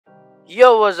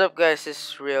Yo, what's up guys,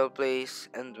 it's Real Place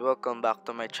and welcome back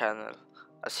to my channel.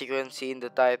 As you can see in the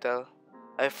title,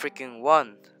 I freaking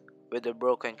won with a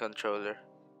broken controller.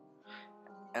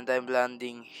 And I'm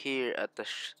landing here at the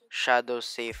Shadow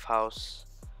Safe House,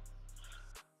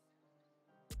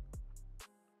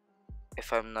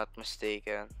 if I'm not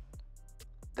mistaken.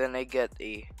 Then I get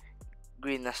a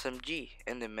green SMG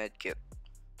and a medkit.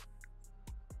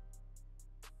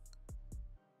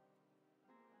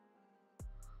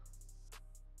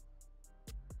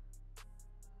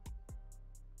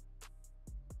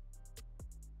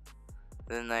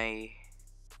 Then I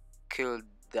killed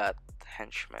that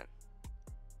henchman.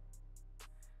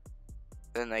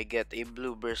 Then I get a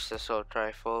blue burst assault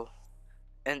rifle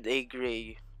and a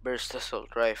gray burst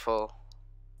assault rifle.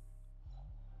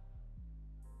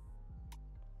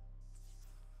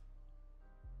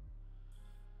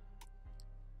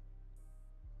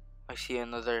 I see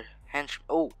another henchman.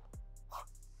 Oh,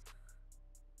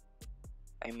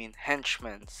 I mean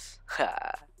henchmen's.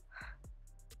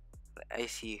 I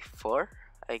see four,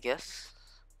 I guess.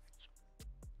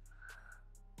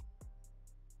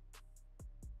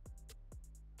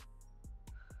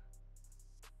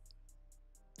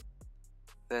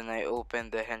 Then I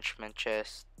open the henchman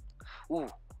chest. Ooh,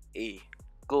 a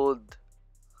gold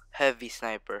heavy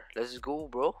sniper. Let's go,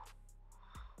 bro.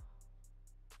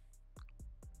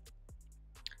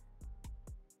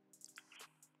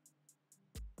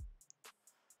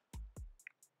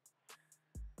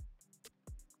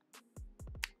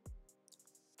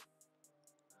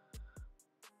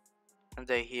 And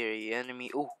I hear a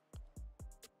enemy. Ooh,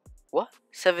 what?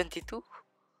 72?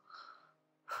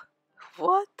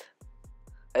 What?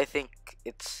 I think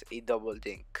it's a double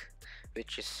dink,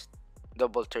 which is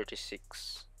double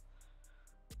 36.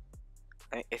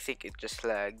 I think it just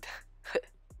lagged.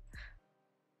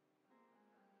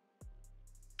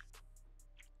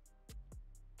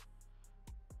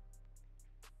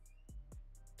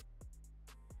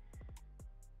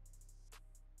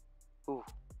 Ooh,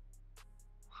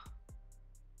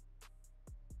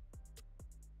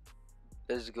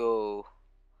 let's go.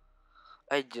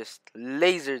 I just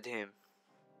lasered him.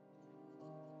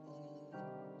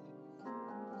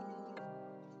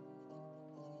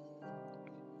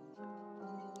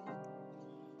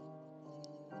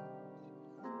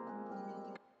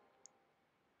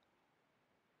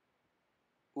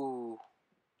 Ooh,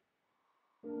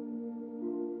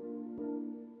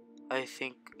 I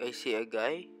think I see a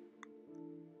guy.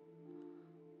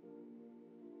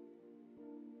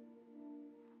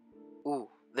 Ooh,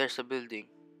 there's a building.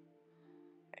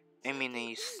 I mean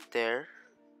a stair,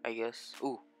 I guess.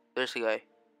 Ooh, there's a guy.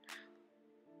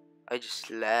 I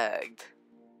just lagged.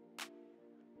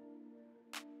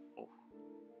 Ooh.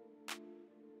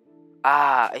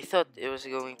 Ah, I thought it was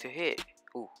going to hit.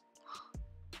 Ooh,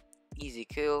 easy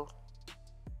kill.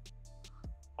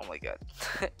 Oh my god.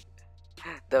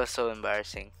 That was so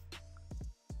embarrassing.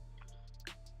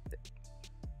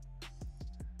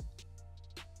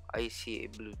 I see a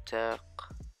blue tack,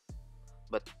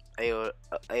 but I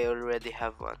already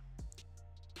have one.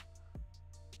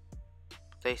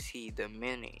 But I see the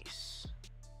minis.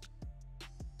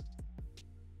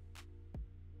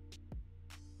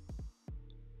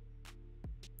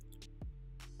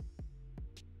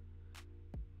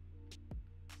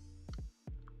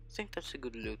 I think that's a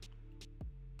good loot.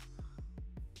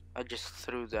 I just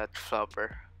threw that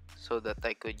flopper so that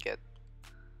I could get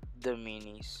the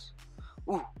minis.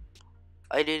 Ooh,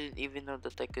 I didn't even know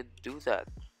that I could do that.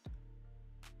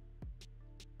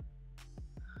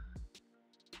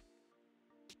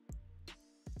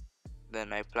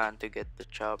 Then I plan to get the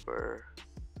chopper.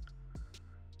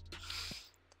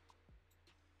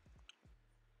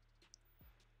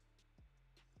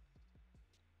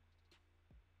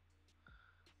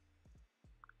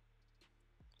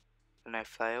 And I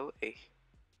fly away.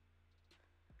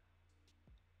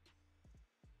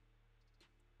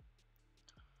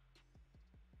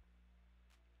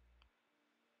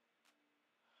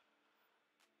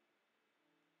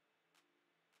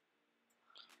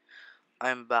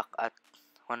 I'm back at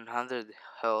 100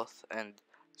 health and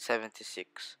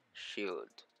 76 shield.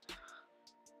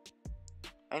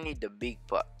 I need the big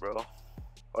pot, bro.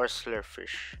 Or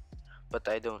slurfish. But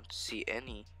I don't see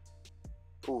any.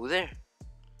 Oh, there.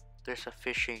 There's a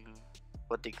fishing.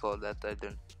 What do you call that? I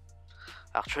don't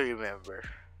actually remember.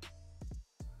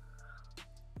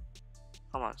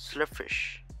 Come on,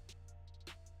 slurfish.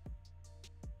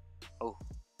 Oh,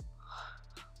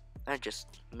 I just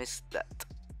missed that.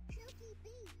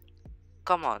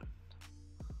 Come on.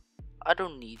 I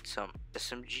don't need some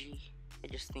SMG. I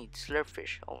just need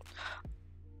slurfish. Oh,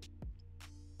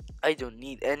 I don't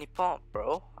need any pump,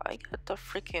 bro. I got the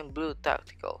freaking blue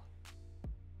tactical.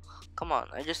 Come on,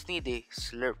 I just need a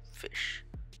slurp fish.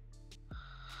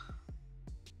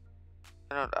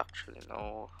 I don't actually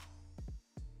know.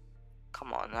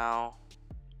 Come on now.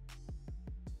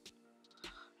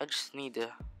 I just need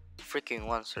a freaking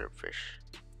one slurp fish.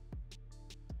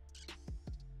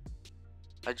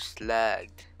 I just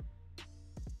lagged.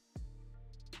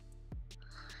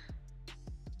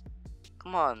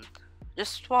 Come on,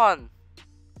 just one.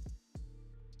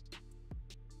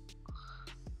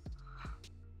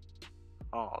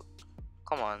 Oh,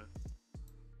 come on.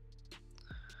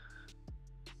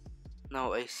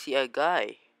 Now I see a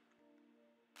guy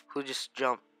who just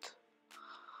jumped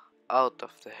out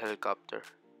of the helicopter.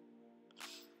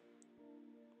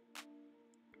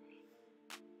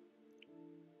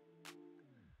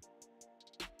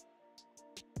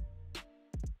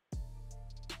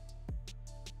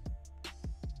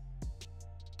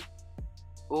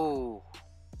 Ooh,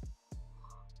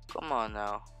 come on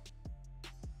now.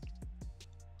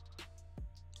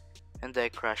 And I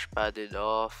crash padded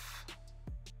off.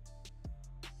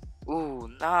 Ooh,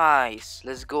 nice.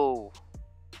 Let's go.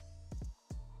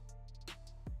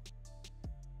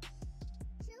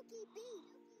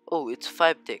 Oh, it's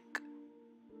 5 tick.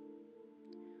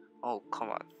 Oh,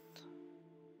 come on.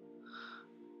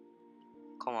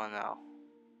 Come on now.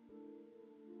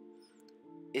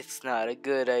 It's not a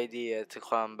good idea to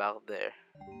come back there.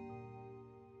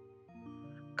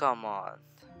 Come on.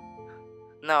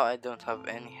 Now I don't have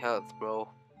any health, bro.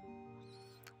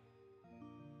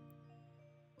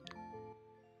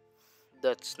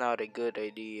 That's not a good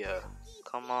idea.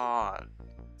 Come on.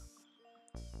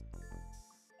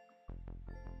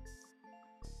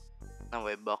 Now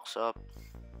I box up.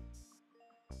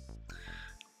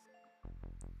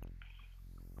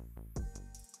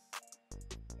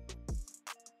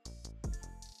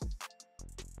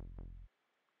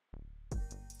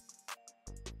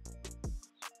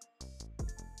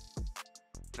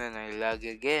 Then I lag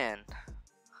again.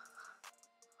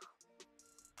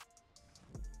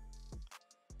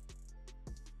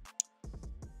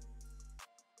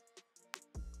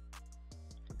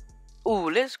 Ooh,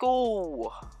 let's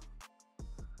go!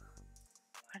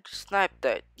 I just sniped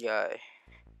that guy.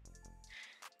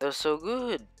 That was so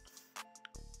good.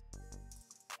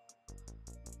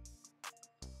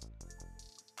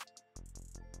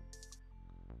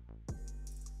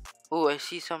 Ooh, I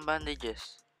see some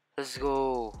bandages. Let's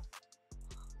go.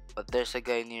 But there's a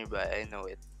guy nearby, I know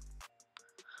it.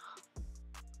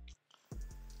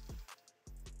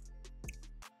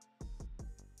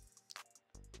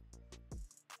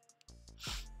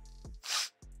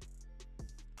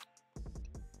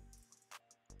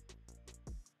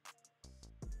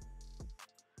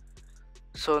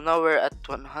 So now we're at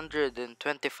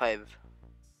 125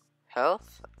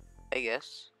 health, I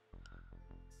guess.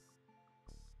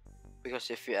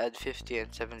 Because if you add 50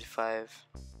 and 75,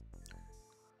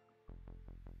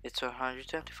 it's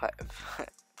 125.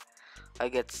 I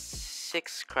get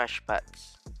 6 crash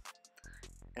pads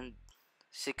and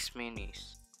 6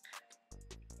 minis.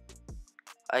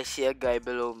 I see a guy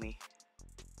below me.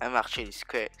 I'm actually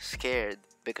scared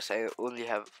because I only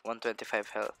have 125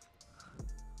 health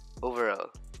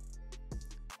overall.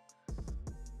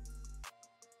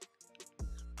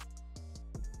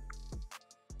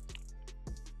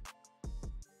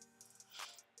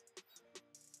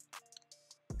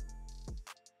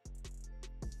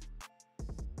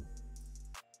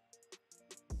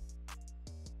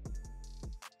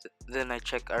 Then I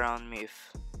check around me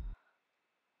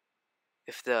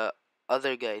if the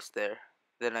other guy is there.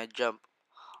 Then I jump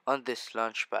on this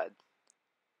launch pad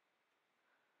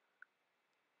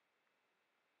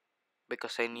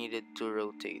because I needed to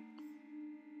rotate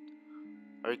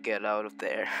or get out of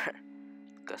there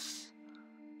because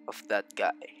of that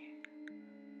guy.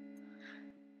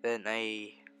 Then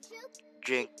I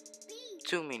drink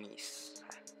 2 minis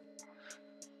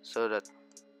so that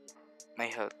my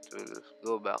health will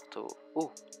go back to.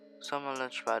 Oh, someone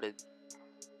launch padded.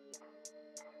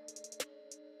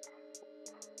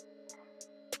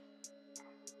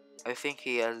 I think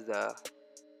he has the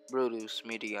Brodus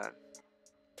minigun,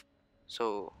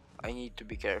 so I need to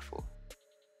be careful.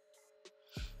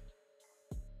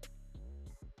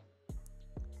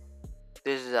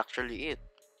 This is actually it.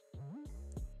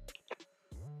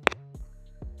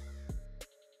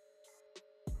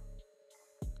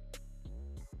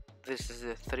 This is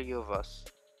the 3 of us.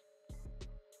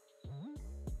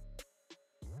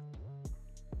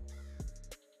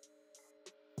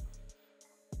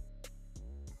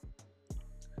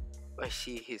 I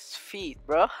see his feet,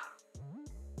 bro.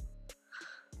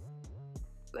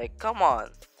 Like, come on.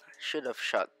 should have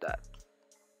shot that.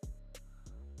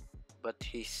 But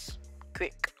he's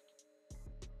quick.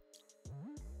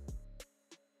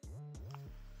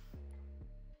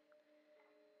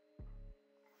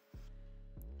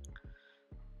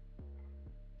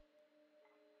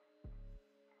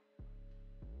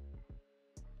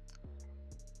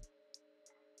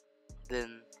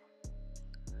 Then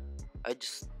I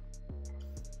just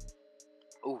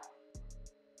oh,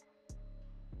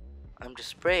 I'm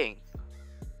just praying.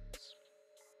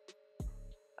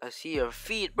 I see your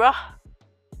feet, bruh.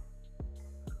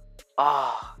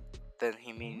 Ah, then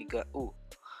he minigun. Ooh,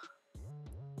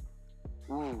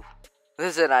 ooh,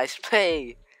 this is a nice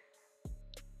play.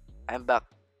 I'm back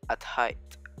at height.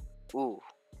 Ooh,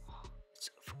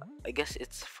 I guess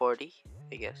it's 40.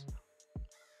 I guess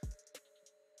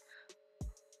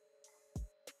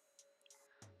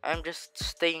I'm just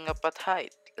staying up at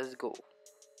height. Let's go.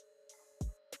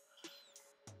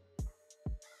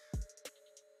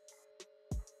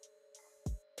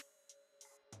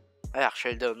 I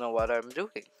actually don't know what I'm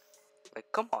doing.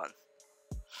 Like, come on.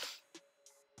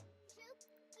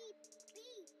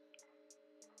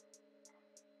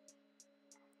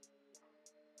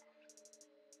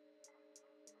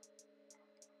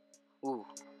 Ooh,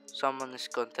 someone is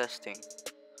contesting.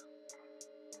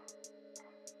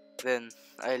 Then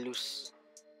I lose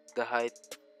the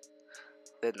height.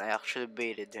 Then I actually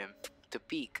baited him to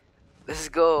peek. Let's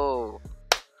go.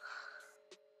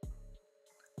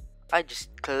 I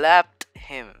just clapped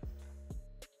him.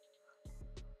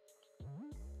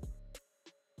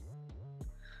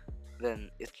 Then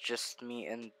it's just me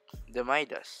and the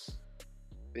Midas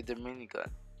with the minigun.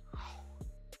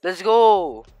 Let's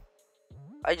go.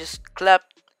 I just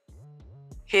clapped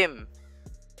him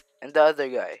and the other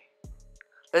guy.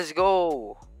 Let's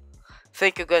go.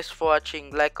 Thank you guys for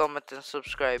watching. Like, comment, and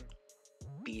subscribe.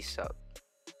 Peace out.